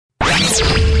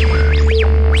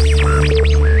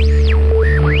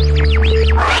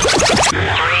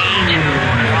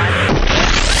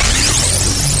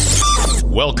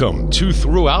Welcome to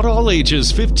Throughout All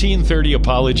Ages 1530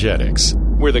 Apologetics,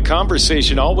 where the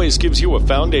conversation always gives you a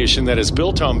foundation that is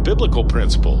built on biblical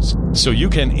principles, so you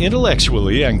can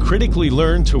intellectually and critically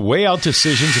learn to weigh out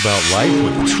decisions about life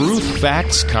with truth,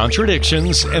 facts,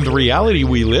 contradictions, and the reality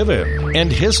we live in,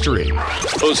 and history.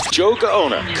 Host Joe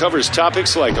Gaona covers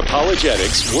topics like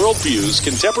apologetics, worldviews,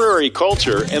 contemporary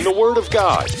culture, and the Word of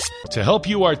God to help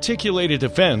you articulate a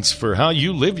defense for how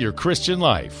you live your Christian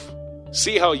life.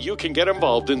 See how you can get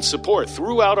involved and support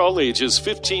Throughout All Ages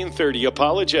 1530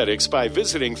 Apologetics by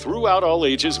visiting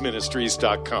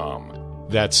throughoutallagesministries.com.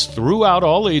 That's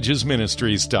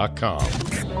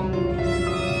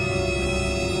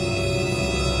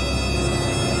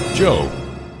throughoutallagesministries.com. Joe,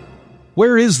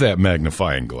 where is that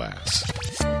magnifying glass?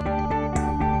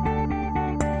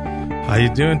 How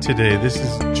you doing today? This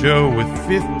is Joe with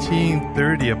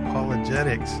 1530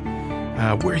 Apologetics.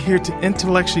 We're here to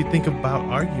intellectually think about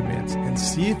arguments and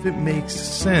see if it makes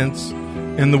sense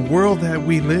in the world that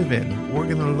we live in. We're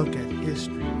going to look at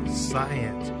history,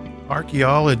 science,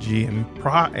 archaeology, and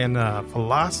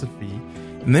philosophy,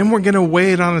 and then we're going to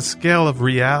weigh it on a scale of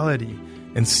reality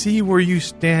and see where you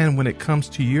stand when it comes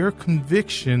to your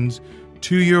convictions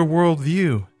to your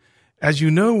worldview. As you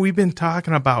know, we've been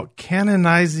talking about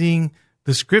canonizing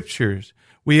the scriptures.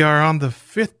 We are on the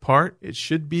fifth part. It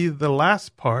should be the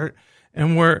last part.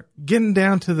 And we're getting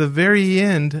down to the very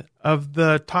end of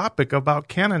the topic about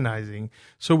canonizing.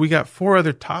 So we got 4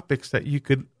 other topics that you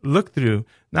could look through.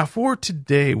 Now, for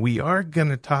today, we are going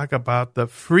to talk about the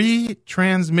free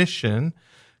transmission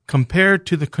compared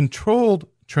to the controlled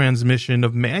transmission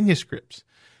of manuscripts.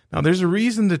 Now, there's a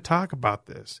reason to talk about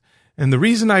this. And the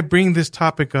reason I bring this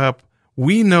topic up,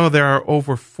 we know there are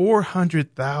over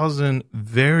 400,000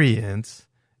 variants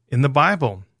in the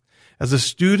Bible. As a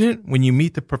student, when you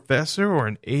meet the professor or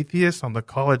an atheist on the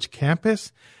college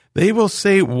campus, they will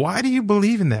say, why do you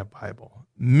believe in that Bible?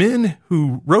 Men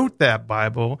who wrote that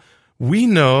Bible, we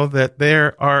know that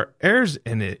there are errors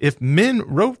in it. If men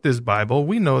wrote this Bible,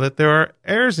 we know that there are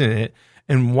errors in it.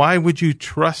 And why would you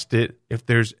trust it if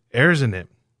there's errors in it?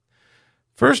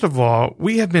 First of all,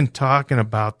 we have been talking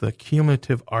about the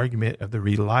cumulative argument of the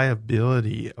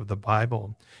reliability of the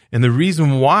Bible and the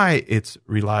reason why it's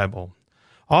reliable.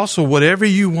 Also, whatever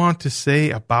you want to say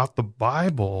about the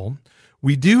Bible,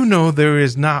 we do know there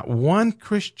is not one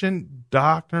Christian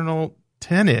doctrinal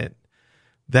tenet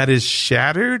that is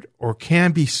shattered or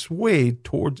can be swayed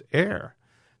towards error.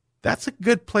 That's a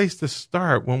good place to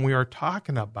start when we are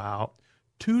talking about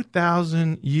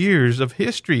 2,000 years of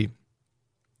history.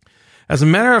 As a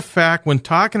matter of fact, when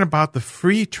talking about the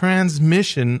free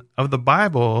transmission of the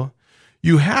Bible,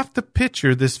 you have to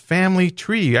picture this family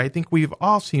tree. I think we've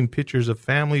all seen pictures of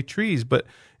family trees, but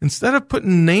instead of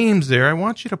putting names there, I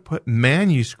want you to put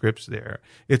manuscripts there.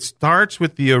 It starts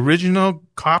with the original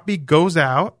copy goes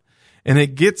out, and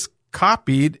it gets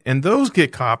copied, and those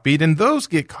get copied, and those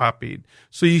get copied.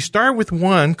 So you start with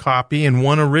one copy and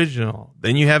one original.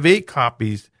 Then you have 8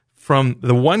 copies from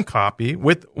the one copy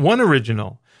with one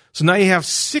original. So now you have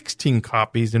 16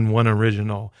 copies and one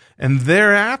original. And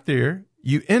thereafter,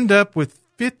 you end up with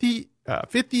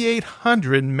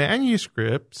 5,800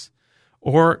 manuscripts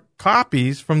or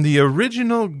copies from the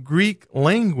original Greek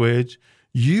language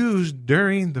used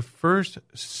during the first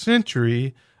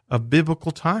century of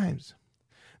biblical times.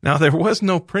 Now, there was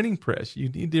no printing press. You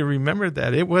need to remember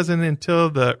that. It wasn't until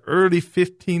the early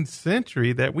 15th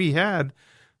century that we had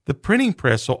the printing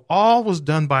press. So all was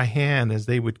done by hand as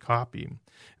they would copy.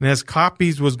 And as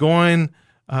copies was going,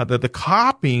 the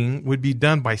copying would be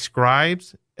done by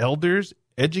scribes, elders,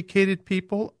 educated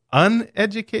people,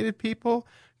 uneducated people,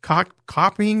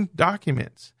 copying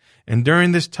documents. And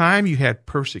during this time, you had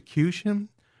persecution,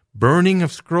 burning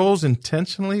of scrolls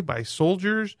intentionally by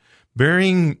soldiers,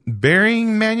 burying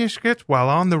manuscripts while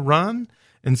on the run,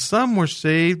 and some were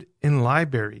saved in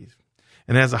libraries.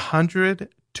 And as 100,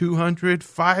 200,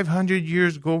 500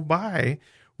 years go by,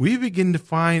 we begin to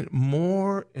find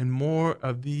more and more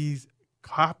of these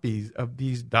copies of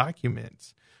these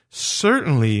documents.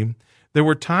 Certainly, there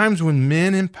were times when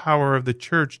men in power of the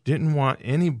church didn't want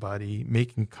anybody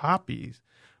making copies.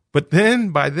 But then,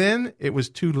 by then, it was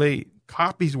too late.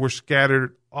 Copies were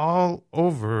scattered all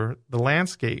over the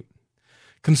landscape.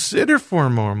 Consider for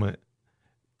a moment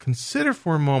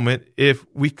if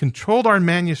we controlled our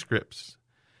manuscripts.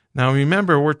 Now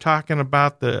remember, we're talking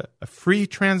about the free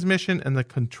transmission and the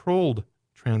controlled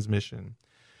transmission.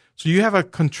 So you have a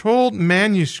controlled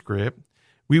manuscript.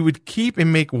 We would keep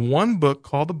and make one book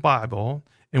called the Bible,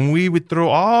 and we would throw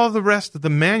all the rest of the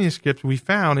manuscripts we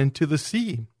found into the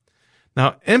sea.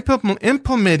 Now,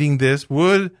 implementing this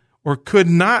would or could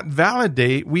not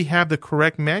validate we have the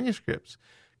correct manuscripts,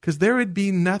 because there would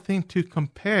be nothing to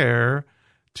compare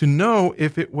to know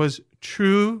if it was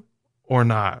true or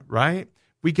not, right?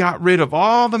 We got rid of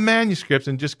all the manuscripts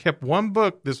and just kept one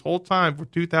book this whole time for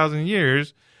 2,000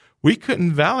 years. We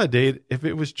couldn't validate if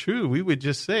it was true. We would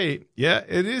just say, yeah,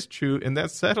 it is true, and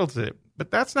that settles it. But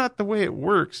that's not the way it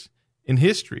works in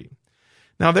history.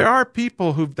 Now, there are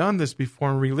people who've done this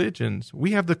before in religions.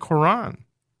 We have the Quran.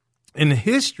 In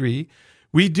history,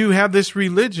 we do have this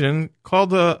religion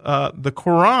called the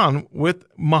Quran with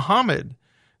Muhammad.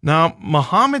 Now,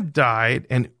 Muhammad died,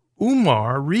 and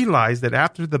Umar realized that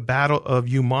after the Battle of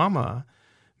Yamama,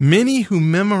 many who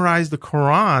memorized the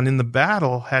Quran in the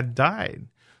battle had died.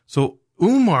 So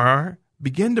Umar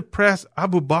began to press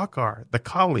Abu Bakr, the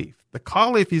Caliph. The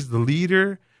Caliph is the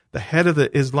leader, the head of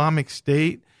the Islamic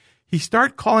State. He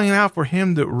started calling out for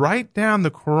him to write down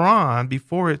the Quran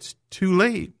before it's too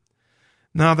late.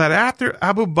 Now that after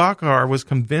Abu Bakr was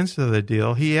convinced of the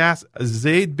deal, he asked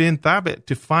Zayd bin Thabit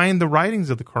to find the writings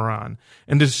of the Quran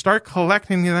and to start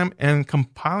collecting them and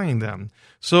compiling them.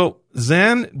 So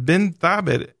Zayd bin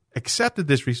Thabit accepted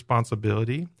this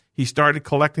responsibility. He started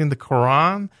collecting the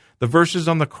Quran. The verses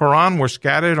on the Quran were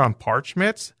scattered on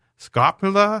parchments,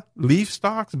 scapula, leaf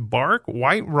stalks, bark,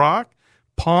 white rock,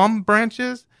 palm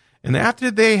branches. And after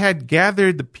they had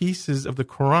gathered the pieces of the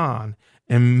Quran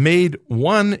and made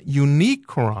one unique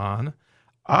Quran,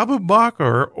 Abu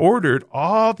Bakr ordered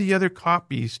all the other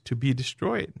copies to be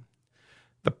destroyed.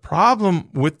 The problem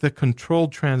with the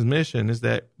controlled transmission is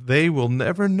that they will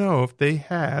never know if they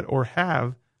had or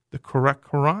have the correct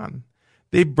Quran.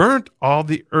 They burnt all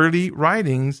the early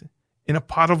writings in a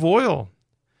pot of oil.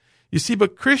 You see,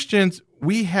 but Christians, what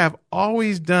we have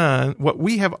always done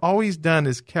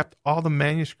is kept all the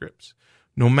manuscripts,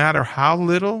 no matter how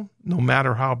little, no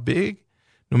matter how big,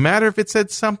 no matter if it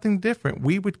said something different,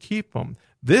 we would keep them.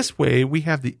 This way, we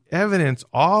have the evidence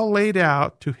all laid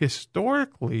out to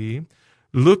historically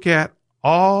look at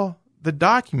all the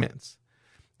documents.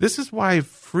 This is why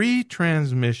free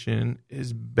transmission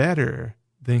is better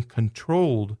than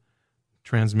controlled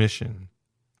transmission.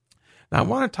 Now, I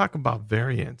want to talk about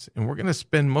variants, and we're going to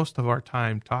spend most of our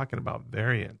time talking about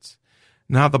variants.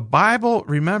 Now, the Bible,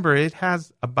 remember, it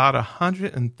has about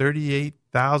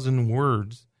 138,000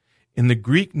 words in the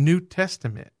Greek New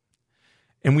Testament,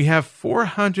 and we have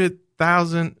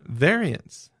 400,000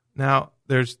 variants. Now,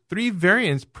 there's 3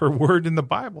 variants per word in the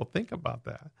Bible. Think about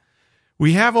that.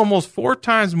 We have almost 4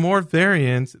 times more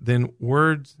variants than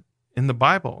words in the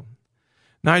Bible.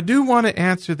 Now, I do want to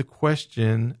answer the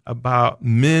question about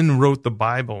men wrote the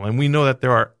Bible, and we know that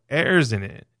there are errors in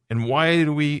it. And why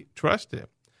do we trust it?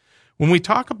 When we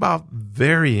talk about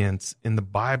variants in the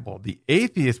Bible, the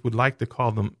atheists would like to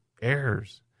call them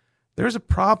errors. There's a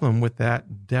problem with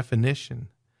that definition.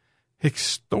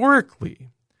 Historically,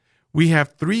 we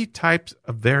have 3 types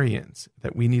of variants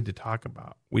that we need to talk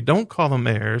about. We don't call them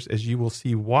errors, as you will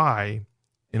see why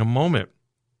in a moment.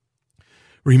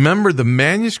 Remember, the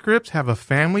manuscripts have a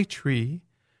family tree.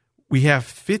 We have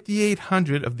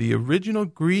 5,800 of the original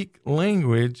Greek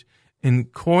language in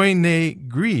Koine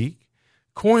Greek.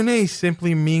 Koine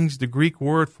simply means the Greek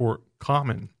word for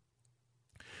common.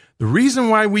 The reason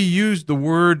why we use the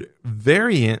word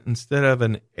variant instead of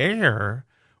an error,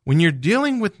 when you're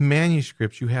dealing with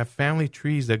manuscripts, you have family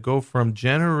trees that go from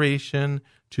generation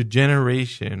to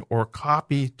generation or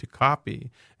copy to copy.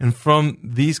 And from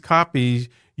these copies,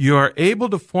 you are able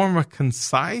to form a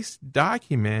concise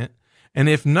document, and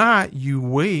if not, you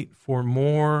wait for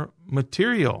more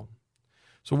material.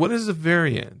 So what is a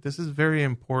variant? This is very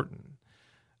important.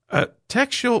 A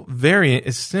textual variant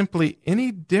is simply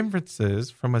any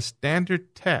differences from a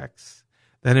standard text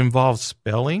that involves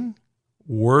spelling,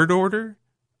 word order,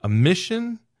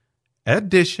 omission,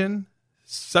 addition,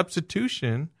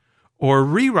 substitution, or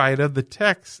rewrite of the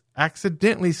text,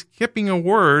 accidentally skipping a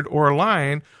word or a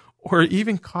line, or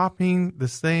even copying the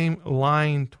same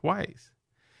line twice.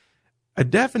 A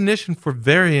definition for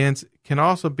variance can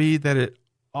also be that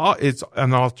it's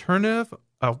an alternative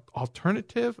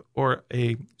or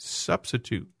a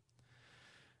substitute.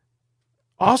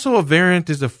 Also, a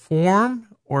variant is a form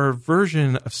or a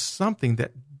version of something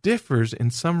that differs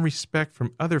in some respect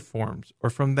from other forms,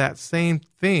 or from that same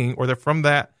thing, or from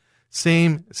that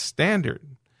same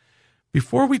standard.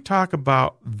 Before we talk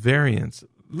about variance,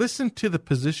 listen to the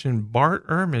position Bart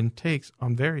Ehrman takes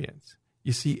on variance.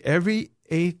 You see, every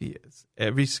atheist,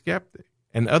 every skeptic,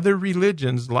 and other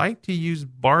religions like to use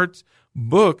Bart's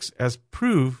books as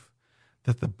proof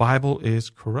that the Bible is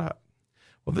corrupt.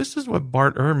 Well, this is what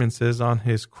Bart Ehrman says on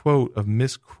his quote of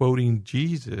misquoting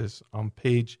Jesus on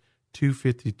page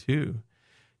 252.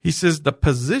 He says, the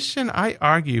position I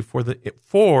argue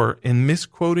for in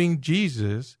misquoting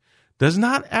Jesus does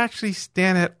not actually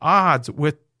stand at odds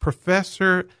with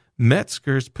Professor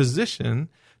Metzger's position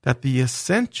that the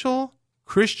essential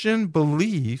Christian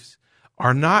beliefs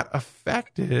are not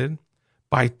affected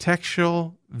by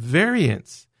textual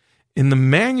variants in the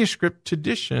manuscript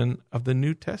tradition of the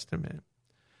New Testament.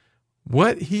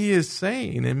 What he is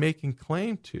saying and making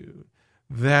claim to,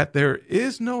 that there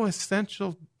is no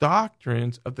essential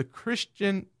doctrines of the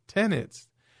Christian tenets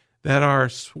that are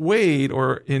swayed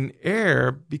or in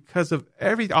error because of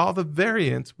all the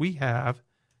variants we have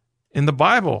in the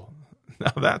Bible.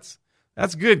 Now that's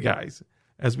good, guys,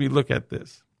 as we look at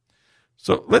this.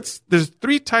 So there's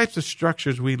three types of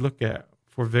structures we look at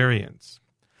for variants.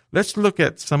 Let's look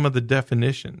at some of the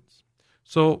definitions.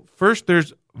 So first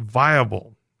there's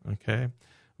viable, okay?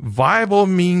 Viable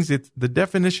means the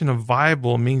definition of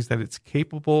viable means that it's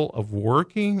capable of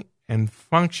working and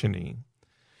functioning.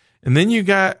 And then you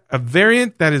got a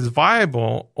variant that is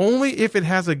viable only if it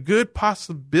has a good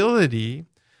possibility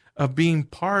of being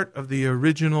part of the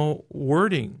original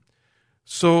wording.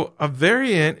 So a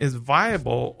variant is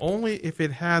viable only if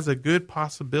it has a good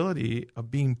possibility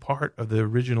of being part of the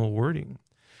original wording.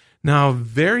 Now, a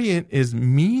variant is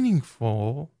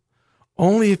meaningful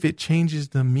only if it changes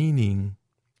the meaning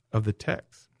of the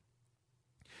text.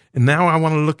 And now I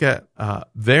want to look at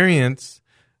variants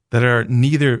that are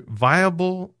neither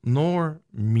viable nor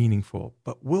meaningful.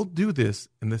 But we'll do this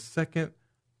in the second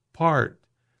part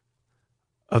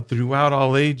of Throughout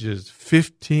All Ages,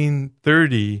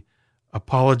 1530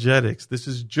 Apologetics. This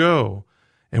is Joe,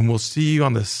 and we'll see you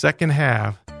on the second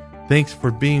half. Thanks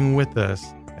for being with us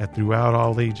at Throughout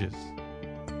All Ages.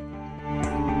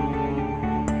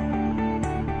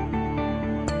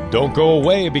 Don't go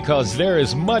away, because there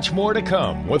is much more to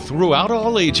come with Throughout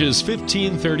All Ages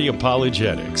 1530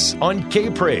 Apologetics on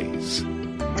K-Praise.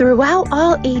 Throughout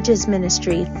All Ages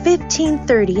Ministry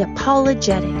 1530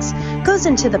 Apologetics goes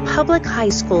into the public high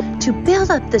school to build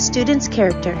up the student's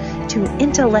character to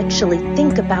intellectually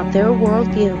think about their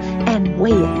worldview and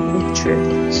weigh it with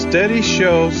truth. Studies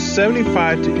show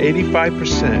 75 to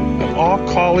 85% of all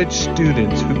college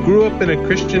students who grew up in a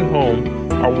Christian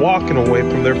home are walking away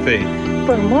from their faith.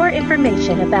 For more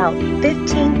information about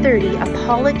 1530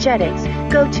 Apologetics,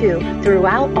 go to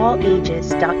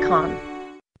throughoutallages.com.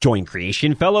 Join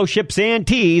Creation Fellowship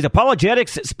Santee's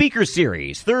Apologetics Speaker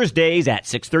Series, Thursdays at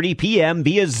 6:30 p.m.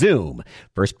 via Zoom.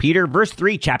 1 Peter verse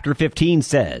 3, chapter 15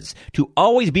 says, to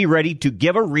always be ready to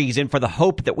give a reason for the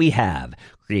hope that we have.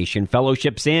 Creation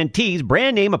Fellowship Santee's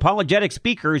brand name apologetic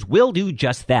speakers will do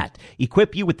just that.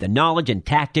 Equip you with the knowledge and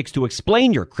tactics to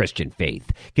explain your Christian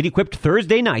faith. Get equipped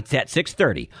Thursday nights at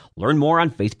 6:30. Learn more on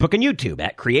Facebook and YouTube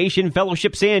at Creation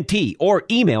Fellowship Santee or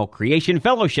email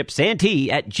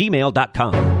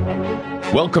creationfellowshipsantee@gmail.com.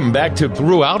 Welcome back to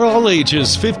Throughout All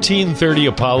Ages 1530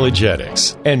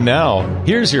 Apologetics. And now,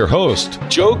 here's your host,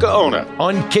 Joe Gaona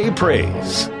on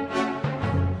K-Praise.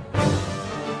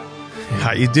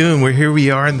 How you doing? Here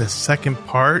we are in the second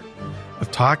part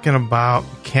of talking about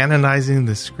canonizing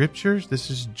the scriptures. This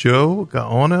is Joe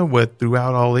Gaona with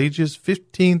Throughout All Ages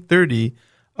 1530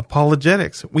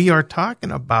 Apologetics. We are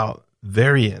talking about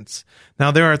variants. Now,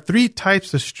 there are three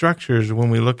types of structures when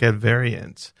we look at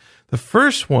variants. The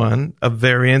first one of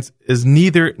variants is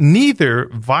neither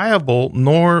viable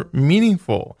nor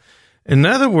meaningful. In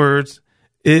other words,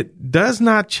 it does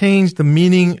not change the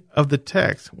meaning of the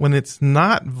text. When it's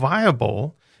not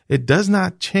viable, it does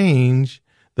not change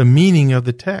the meaning of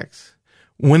the text.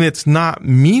 When it's not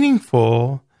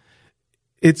meaningful,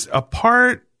 it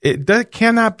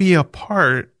cannot be a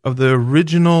part of the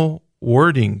original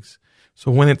wordings.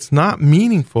 So when it's not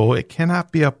meaningful, it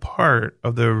cannot be a part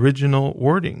of the original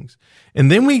wordings.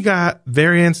 And then we got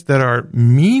variants that are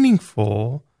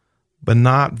meaningful but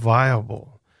not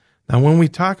viable. Now, when we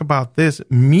talk about this,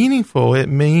 meaningful, it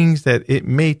means that it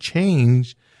may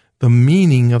change the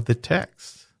meaning of the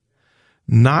text.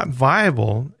 Not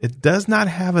viable, it does not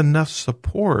have enough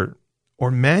support or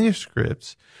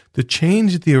manuscripts to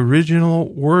change the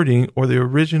original wording or the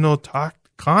original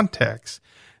context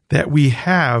that we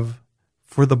have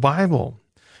for the Bible.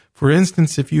 For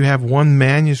instance, if you have one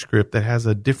manuscript that has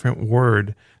a different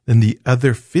word than the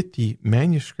other 50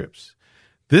 manuscripts,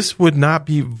 this would not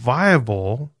be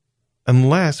viable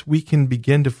unless we can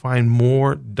begin to find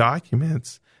more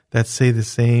documents that say the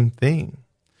same thing.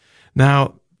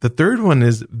 Now, the third one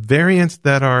is variants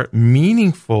that are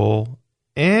meaningful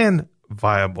and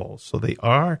viable. So they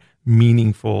are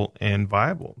meaningful and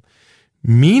viable.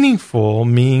 Meaningful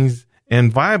means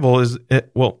and viable is,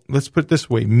 well, let's put it this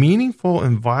way. Meaningful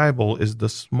and viable is the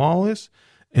smallest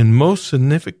and most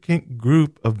significant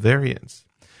group of variants.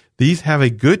 These have a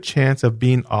good chance of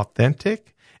being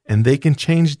authentic, and they can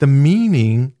change the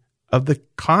meaning of the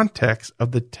context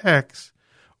of the text,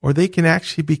 or they can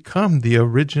actually become the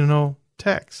original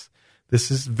text. This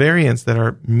is variants that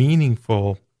are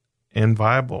meaningful and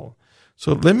viable.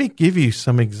 So let me give you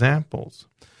some examples.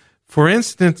 For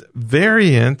instance,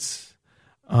 variants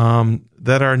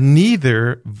that are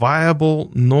neither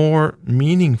viable nor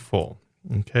meaningful.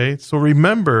 Okay, so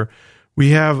remember, we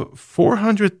have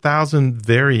 400,000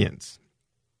 variants.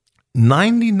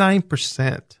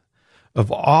 99%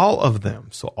 of all of them,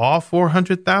 so all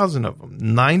 400,000 of them,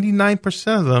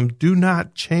 99% of them do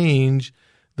not change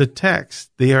the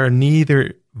text. They are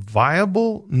neither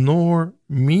viable nor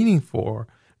meaningful.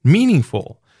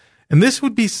 And this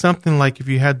would be something like if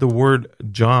you had the word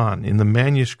John in the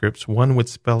manuscripts, one would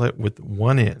spell it with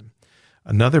one N.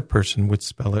 Another person would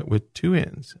spell it with two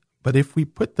N's. But if we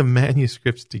put the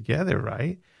manuscripts together,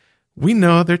 right, we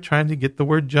know they're trying to get the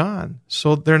word John.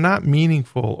 So they're not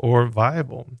meaningful or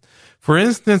viable. For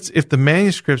instance, if the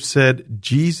manuscript said,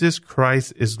 Jesus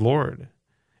Christ is Lord,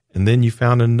 and then you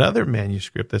found another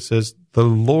manuscript that says, the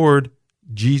Lord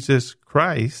Jesus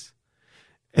Christ,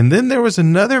 and then there was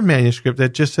another manuscript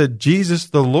that just said, Jesus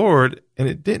the Lord, and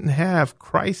it didn't have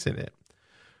Christ in it.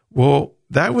 Well,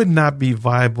 that would not be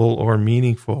viable or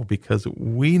meaningful because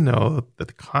we know that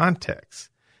the context,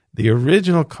 the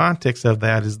original context of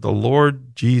that is the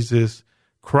Lord Jesus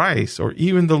Christ, or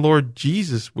even the Lord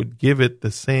Jesus would give it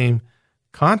the same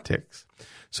context.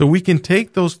 So we can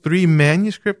take those three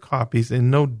manuscript copies and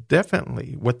know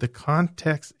definitely what the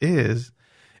context is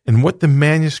and what the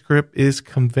manuscript is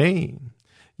conveying.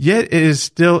 Yet it is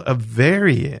still a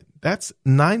variant. That's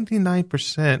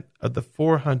 99% of the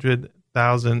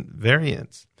 400,000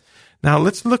 variants. Now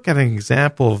let's look at an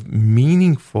example of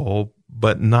meaningful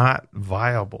but not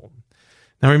viable.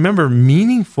 Now remember,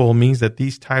 meaningful means that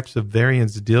these types of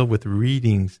variants deal with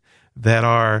readings that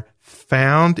are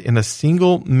found in a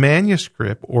single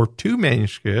manuscript or two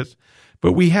manuscripts,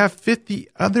 but we have 50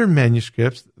 other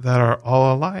manuscripts that are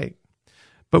all alike.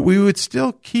 But we would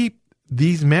still keep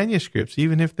these manuscripts,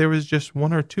 even if there was just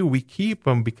one or two. We keep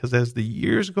them because as the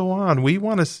years go on, we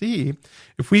want to see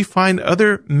if we find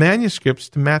other manuscripts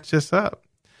to match this up.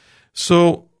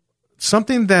 So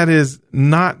something that is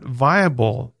not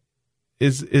viable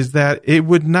is that it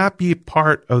would not be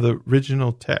part of the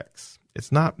original text.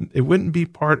 It wouldn't be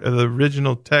part of the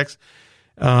original text.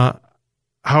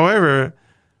 However,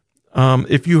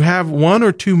 if you have one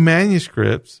or two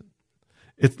manuscripts,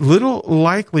 it's little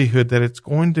likelihood that it's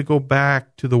going to go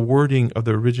back to the wording of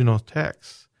the original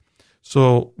text.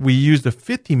 So we use the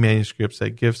 50 manuscripts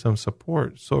that give some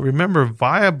support. So remember,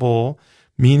 viable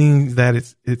meaning that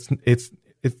it's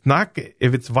not,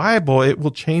 if it's viable, it will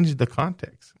change the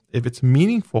context. If it's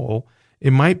meaningful,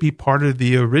 it might be part of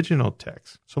the original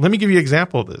text. So let me give you an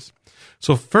example of this.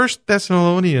 So 1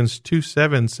 Thessalonians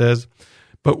 2:7 says,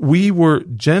 but we were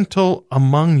gentle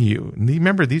among you. And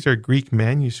remember, these are Greek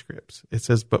manuscripts. It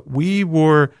says, but we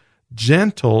were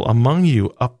gentle among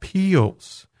you,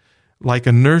 apios, like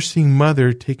a nursing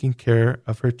mother taking care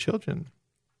of her children.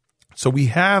 So we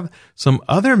have some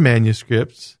other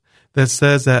manuscripts that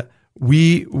says that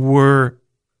we were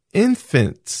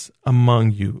infants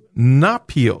among you,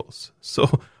 napios.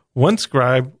 So one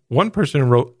person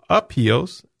wrote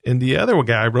apios, and the other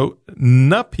guy wrote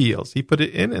napios. He put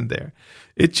it in there.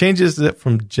 It changes it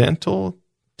from gentle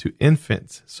to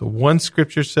infants. So one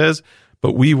scripture says,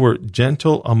 but we were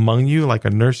gentle among you like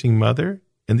a nursing mother.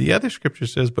 And the other scripture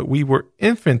says, but we were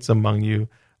infants among you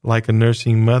like a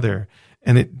nursing mother.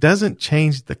 And it doesn't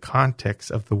change the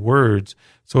context of the words.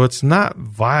 So it's not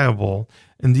viable.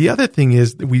 And the other thing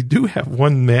is that we do have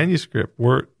one manuscript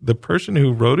where the person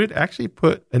who wrote it actually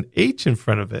put an H in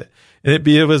front of it. And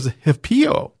it was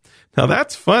hippio. Now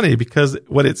that's funny because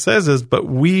what it says is, but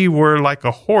we were like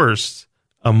a horse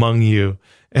among you.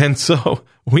 And so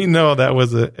we know that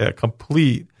was a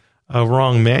complete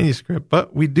wrong manuscript,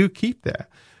 but we do keep that.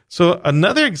 So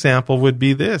another example would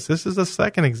be this. This is a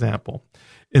second example.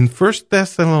 In 1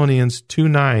 Thessalonians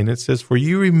 2:9, it says, for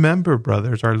you remember,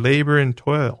 brothers, our labor and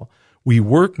toil. We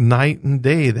work night and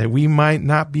day that we might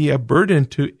not be a burden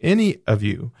to any of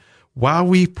you while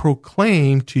we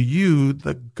proclaim to you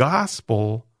the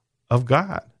gospel of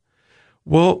God.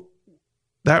 Well,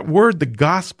 that word, the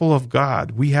gospel of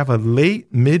God, we have a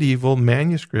late medieval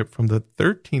manuscript from the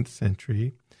 13th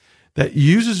century that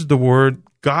uses the word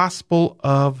gospel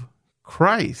of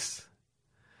Christ.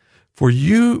 For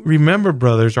you remember,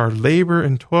 brothers, our labor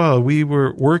and toil. We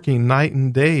were working night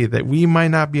and day, that we might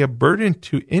not be a burden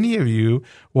to any of you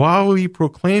while we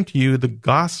proclaim to you the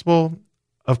gospel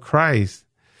of Christ.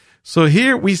 So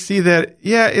here we see that,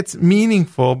 it's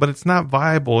meaningful, but it's not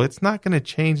viable. It's not going to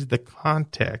change the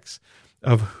context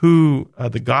of who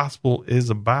the gospel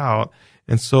is about.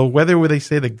 And so whether they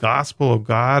say the gospel of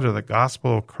God or the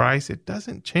gospel of Christ, it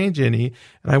doesn't change any.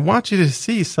 And I want you to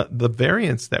see the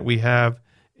variance that we have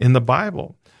in the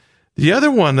Bible. The other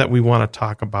one that we want to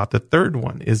talk about, the third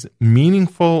one, is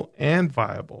meaningful and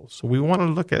viable. So we want to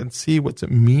look at and see what's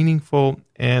meaningful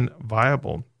and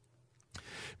viable.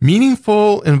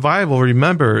 Meaningful and viable,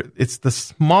 remember, it's the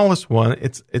smallest one.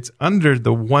 It's under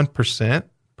the 1%,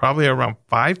 probably around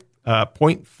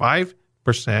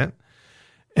 0.5%.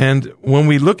 And when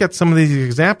we look at some of these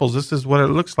examples, this is what it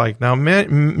looks like. Now,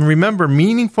 remember,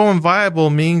 meaningful and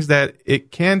viable means that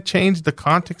it can change the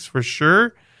context for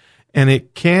sure, and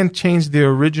it can change the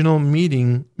original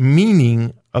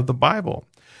meaning of the Bible.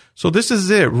 So this is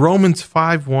it. Romans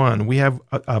 5:1. We have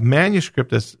a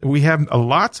manuscript. We have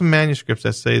lots of manuscripts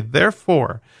that say,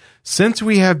 therefore, since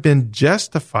we have been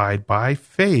justified by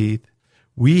faith,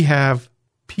 we have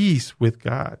peace with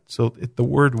God. So the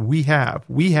word we have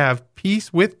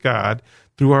peace with God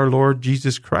through our Lord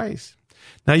Jesus Christ.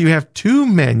 Now you have two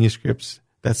manuscripts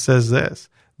that says this.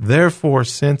 Therefore,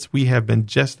 since we have been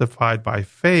justified by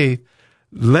faith,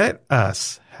 let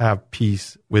us have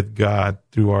peace with God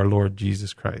through our Lord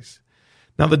Jesus Christ.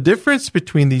 Now, the difference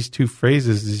between these two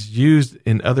phrases is used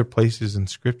in other places in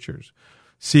scriptures.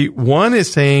 See, one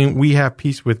is saying we have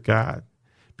peace with God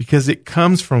because it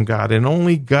comes from God, and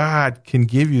only God can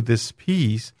give you this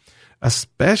peace,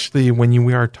 especially when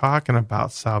we are talking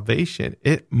about salvation.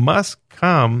 It must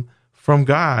come from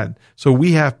God. So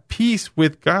we have peace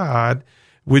with God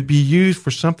would be used for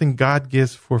something God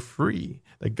gives for free,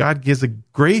 that God gives a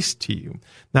grace to you.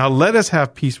 Now, let us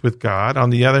have peace with God. On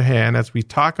the other hand, as we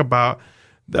talk about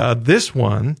this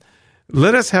one,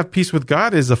 let us have peace with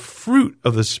God is a fruit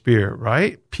of the Spirit,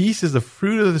 right? Peace is a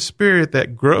fruit of the Spirit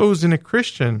that grows in a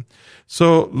Christian.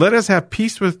 So let us have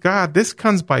peace with God. This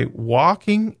comes by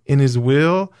walking in His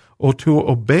will or to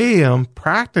obey Him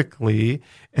practically,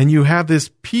 and you have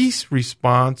this peace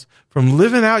response from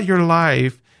living out your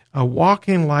life,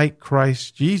 walking like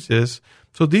Christ Jesus.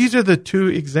 So these are the two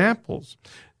examples.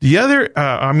 The other,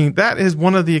 that is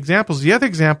one of the examples. The other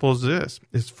example is this.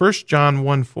 It's 1 John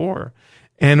 1:4.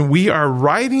 And we are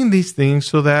writing these things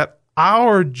so that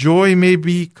our joy may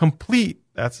be complete.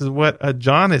 That's what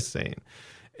John is saying.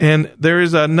 And there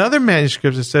is another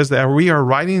manuscript that says that we are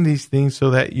writing these things so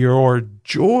that your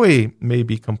joy may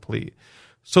be complete.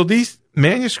 So these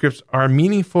manuscripts are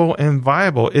meaningful and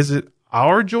viable. Is it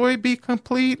our joy be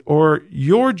complete or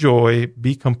your joy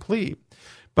be complete?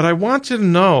 But I want you to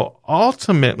know,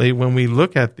 ultimately, when we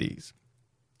look at these,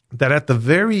 that at the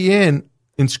very end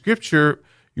in Scripture,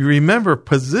 you remember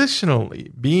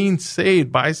positionally being saved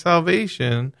by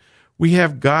salvation, we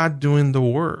have God doing the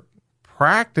work.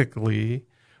 Practically,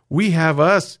 we have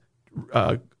us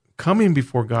coming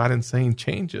before God and saying,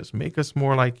 change us, make us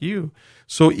more like you.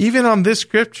 So even on this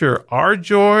Scripture, our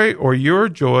joy or your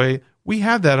joy, we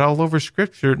have that all over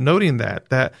Scripture, noting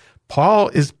that Paul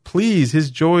is pleased,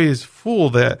 his joy is full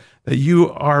that you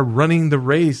are running the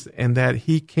race and that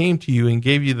he came to you and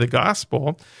gave you the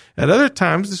gospel. At other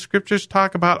times, the scriptures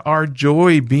talk about our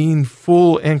joy being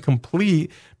full and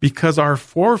complete because our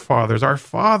forefathers, our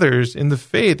fathers in the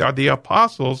faith, the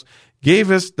apostles, gave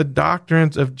us the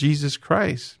doctrines of Jesus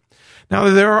Christ. Now,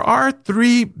 there are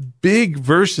three big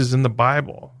verses in the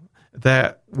Bible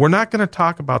that we're not going to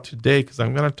talk about today because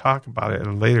I'm going to talk about it at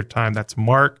a later time. That's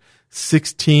Mark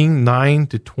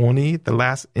 16:9-20, the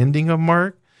last ending of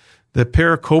Mark. The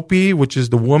pericope, which is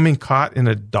the woman caught in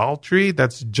adultery,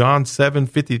 that's John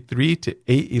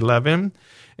 7:53-8:11.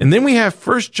 And then we have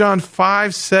 1 John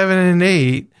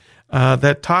 5:7-8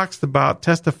 that talks about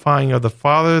testifying of the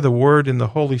Father, the Word, and the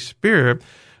Holy Spirit.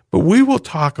 But we will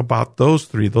talk about those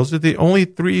three. Those are the only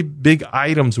three big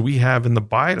items we have in the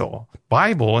Bible,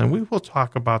 and we will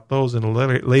talk about those in a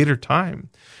later time.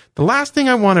 The last thing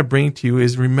I want to bring to you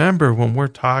is remember when we're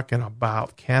talking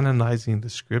about canonizing the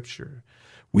Scripture,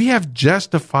 we have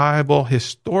justifiable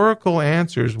historical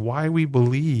answers why we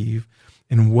believe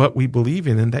in what we believe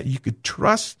in, and that you could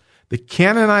trust the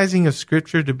canonizing of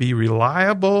Scripture to be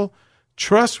reliable,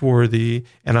 trustworthy,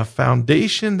 and a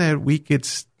foundation that we could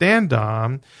stand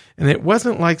on. And it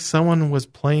wasn't like someone was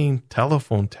playing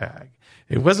telephone tag.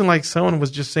 It wasn't like someone was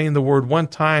just saying the word one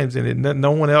time and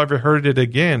no one ever heard it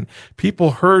again.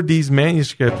 People heard these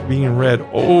manuscripts being read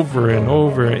over and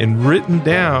over and written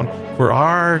down for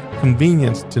our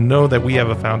convenience to know that we have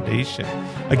a foundation.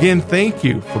 Again, thank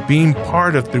you for being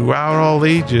part of Throughout All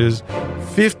Ages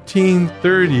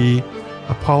 1530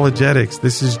 Apologetics.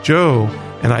 This is Joe,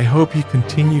 and I hope you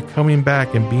continue coming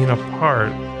back and being a part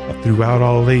of Throughout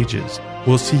All Ages.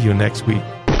 We'll see you next week.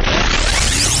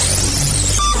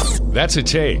 That's a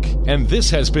take, and this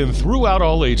has been Throughout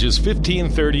All Ages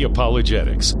 1530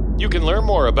 Apologetics. You can learn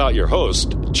more about your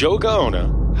host, Joe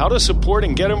Gaona, how to support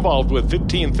and get involved with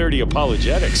 1530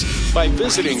 Apologetics by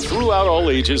visiting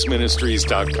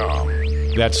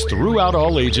throughoutallagesministries.com. That's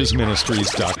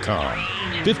throughoutallagesministries.com.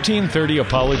 1530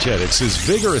 Apologetics is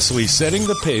vigorously setting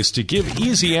the pace to give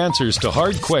easy answers to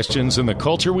hard questions in the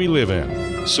culture we live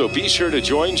in. So be sure to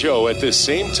join Joe at this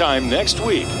same time next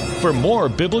week for more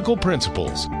biblical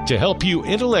principles to help you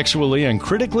intellectually and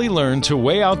critically learn to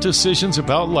weigh out decisions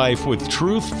about life with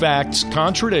truth, facts,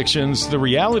 contradictions, the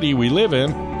reality we live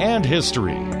in, and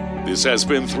history. This has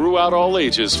been Throughout All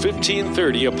Ages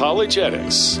 1530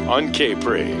 Apologetics on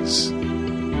K-Praise.